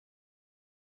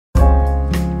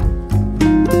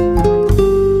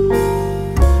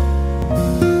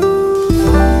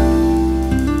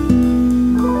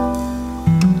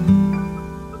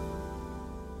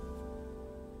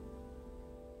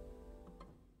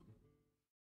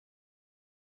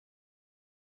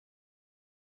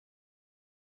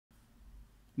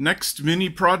Next mini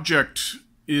project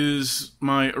is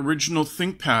my original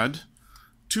ThinkPad.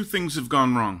 Two things have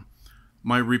gone wrong.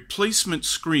 My replacement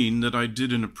screen that I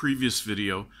did in a previous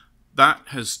video, that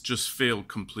has just failed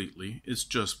completely. It's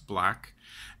just black.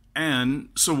 And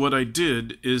so what I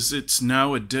did is it's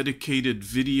now a dedicated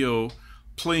video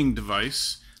playing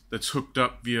device that's hooked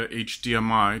up via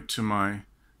HDMI to my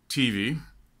TV.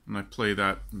 And I play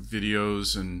that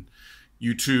videos and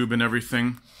YouTube and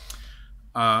everything.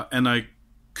 And I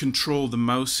control the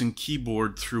mouse and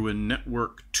keyboard through a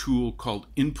network tool called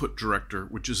Input Director,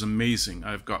 which is amazing.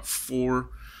 I've got 4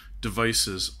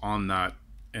 devices on that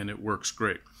and it works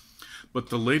great. But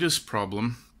the latest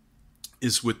problem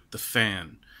is with the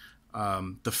fan.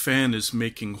 The fan is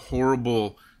making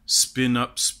horrible spin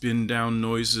up, spin down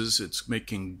noises. It's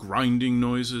making grinding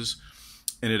noises,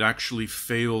 and it actually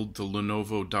failed the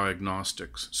Lenovo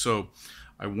diagnostics. So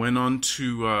I went on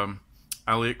to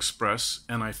AliExpress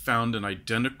and I found an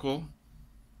identical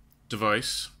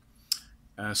device.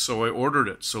 So I ordered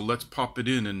it. So let's pop it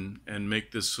in and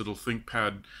make this little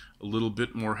ThinkPad a little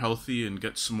bit more healthy and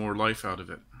get some more life out of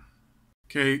it.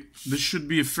 Okay, this should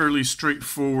be a fairly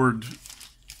straightforward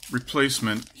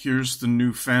replacement. Here's the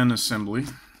new fan assembly.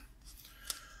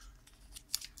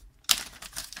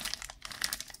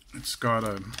 It's got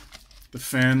the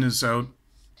fan is out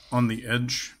on the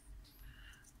edge,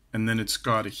 and then it's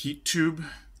got a heat tube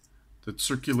that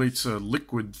circulates a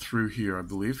liquid through here, I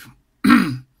believe.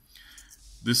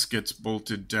 This gets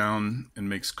bolted down and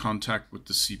makes contact with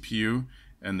the CPU,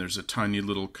 and there's a tiny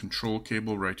little control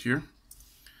cable right here.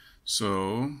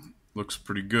 So, looks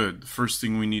pretty good. The first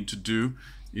thing we need to do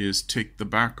is take the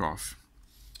back off.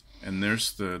 And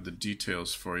there's the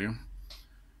details for you.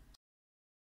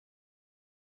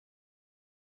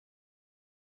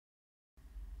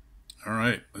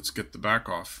 Alright, let's get the back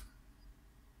off.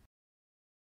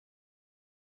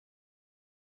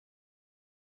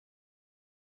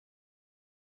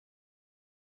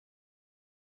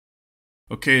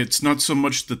 Okay, it's not so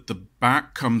much that the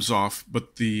back comes off,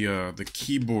 but the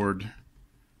keyboard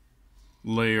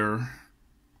layer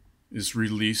is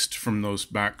released from those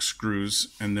back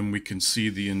screws, and then we can see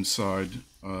the inside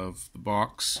of the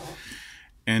box.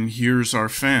 And here's our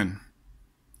fan.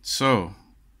 So,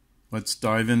 let's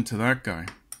dive into that guy.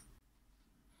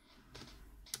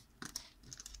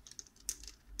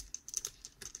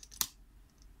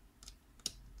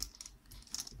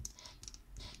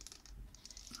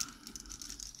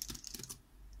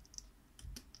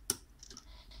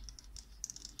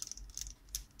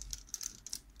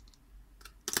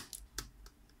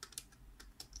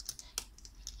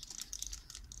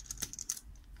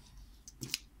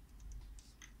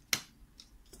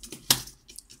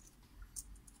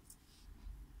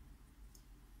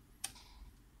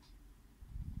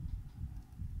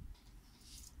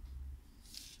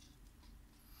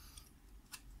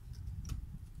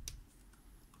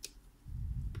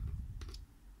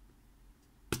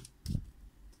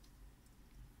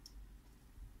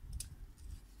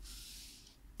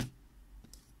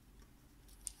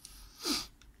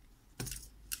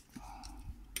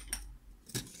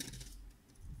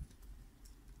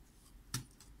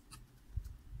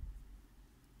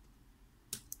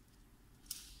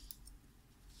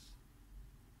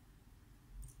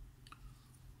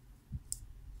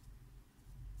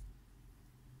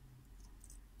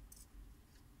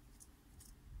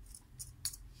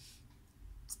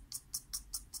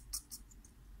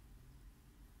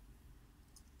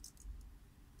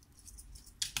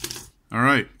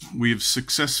 Alright, we've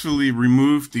successfully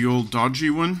removed the old dodgy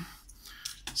one.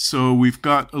 So we've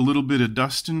got a little bit of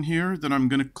dust in here that I'm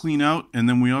going to clean out, and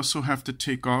then we also have to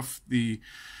take off the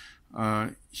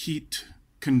heat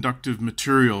conductive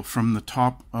material from the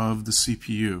top of the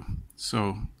CPU.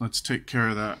 So let's take care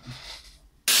of that.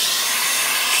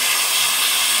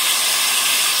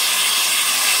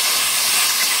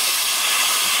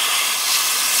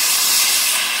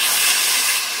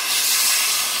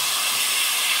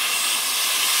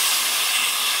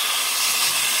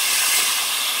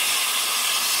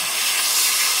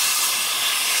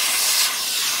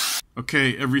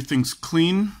 Okay, everything's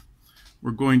clean.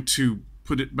 We're going to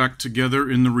put it back together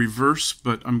in the reverse,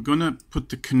 but I'm going to put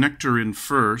the connector in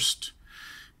first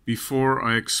before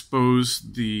I expose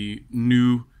the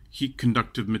new heat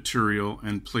conductive material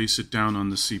and place it down on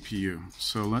the CPU.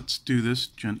 So let's do this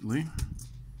gently.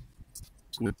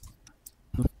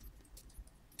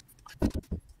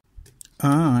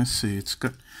 Ah, I see. It's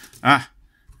got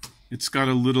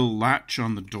a little latch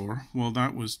on the door. Well,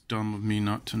 that was dumb of me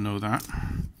not to know that.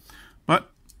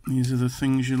 But these are the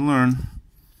things you learn.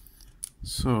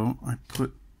 So I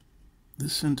put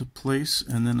this into place,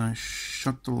 and then I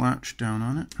shut the latch down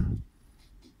on it.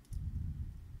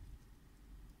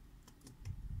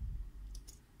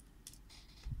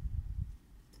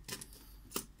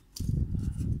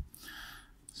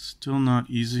 Still not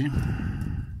easy.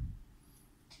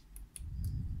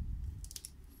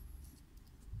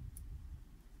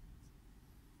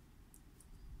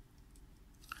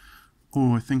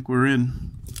 Oh, I think we're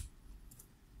in.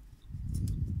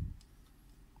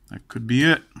 That could be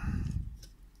it.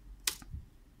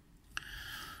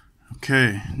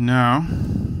 Okay, now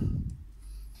I'm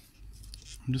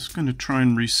just going to try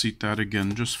and reseat that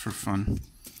again just for fun.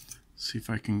 See if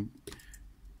I can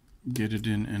get it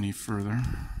in any further.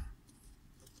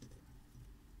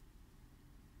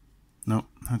 Nope,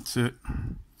 that's it.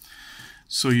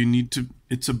 So you need to,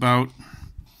 it's about,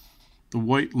 the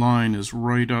white line is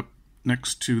right up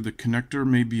next to the connector,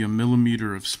 maybe a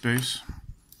millimeter of space.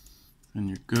 And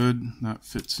you're good, that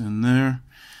fits in there.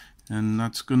 And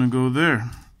that's gonna go there.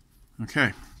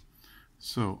 Okay,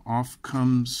 so off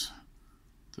comes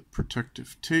the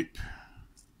protective tape.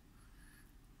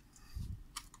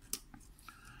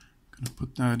 Gonna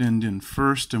put that end in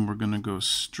first, and we're gonna go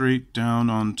straight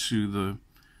down onto the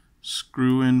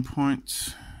screw in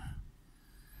points.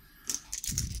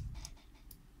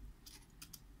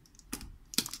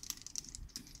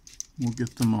 We'll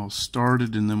get them all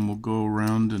started, and then we'll go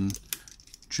around and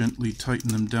gently tighten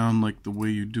them down like the way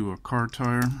you do a car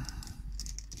tire.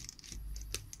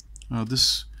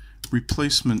 This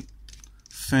replacement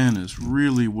fan is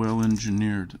really well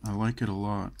engineered. I like it a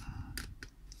lot.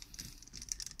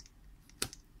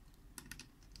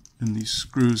 And these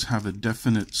screws have a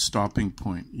definite stopping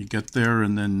point. You get there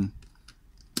and then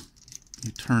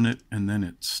you turn it and then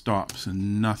it stops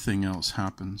and nothing else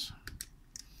happens.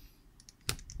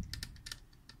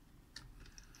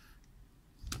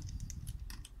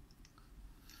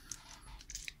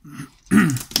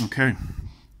 Okay,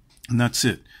 and that's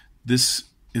it. This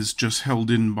is just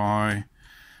held in by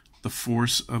the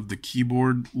force of the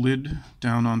keyboard lid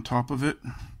down on top of it.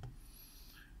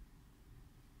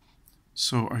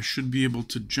 So I should be able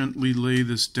to gently lay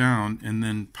this down and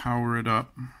then power it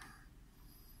up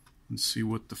and see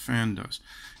what the fan does.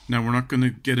 Now we're not going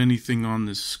to get anything on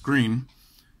this screen,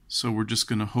 so we're just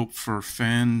going to hope for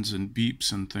fans and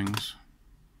beeps and things.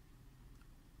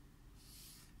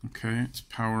 Okay, it's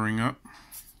powering up.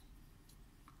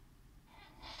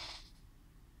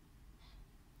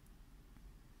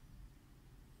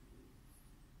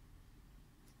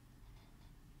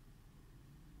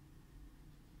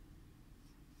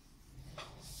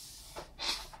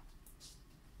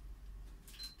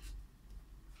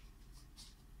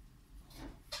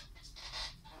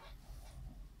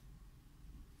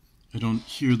 I don't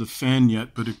hear the fan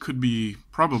yet, but it could be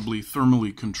probably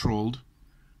thermally controlled.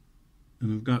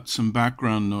 And I've got some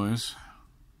background noise.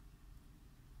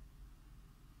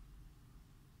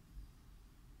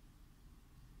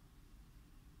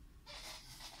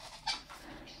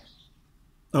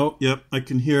 Oh, yep, I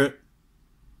can hear it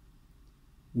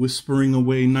whispering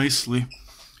away nicely.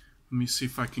 Let me see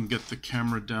if I can get the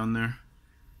camera down there.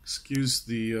 Excuse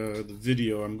the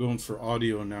video, I'm going for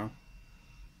audio now.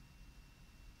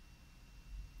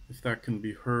 If that can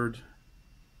be heard.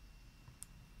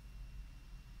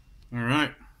 All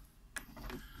right.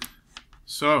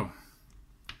 So,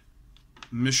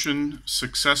 mission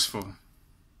successful.